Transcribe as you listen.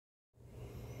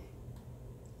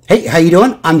Hey, how you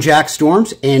doing? I'm Jack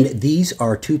Storms, and these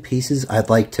are two pieces I'd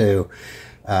like to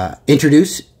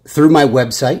introduce through my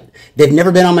website. They've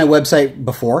never been on my website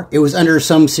before. It was under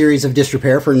some series of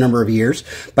disrepair for a number of years,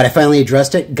 but I finally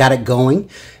addressed it, got it going,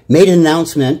 made an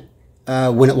announcement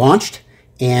when it launched,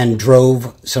 and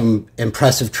drove some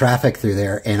impressive traffic through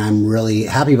there, and I'm really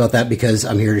happy about that because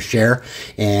I'm here to share,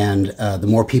 and the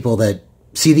more people that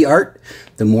see the art,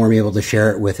 the more I'm able to share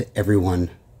it with everyone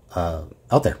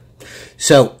out there.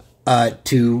 So,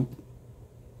 to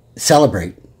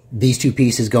celebrate these two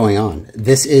pieces going on,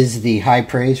 this is the high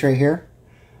praise right here.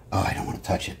 Oh, I don't want to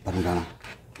touch it, but I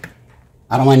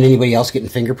don't mind anybody else getting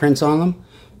fingerprints on them,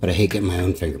 but I hate getting my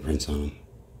own fingerprints on them.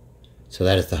 So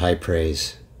that is the high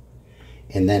praise.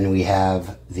 And then we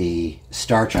have the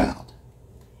StarChild.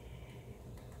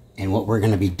 And what we're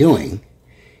going to be doing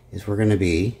is we're going to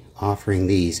be offering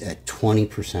these at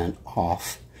 20%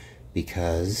 off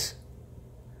because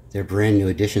they're brand new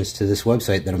additions to this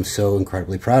website that I'm so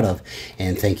incredibly proud of.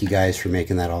 And thank you guys for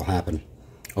making that all happen.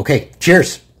 Okay,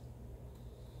 cheers.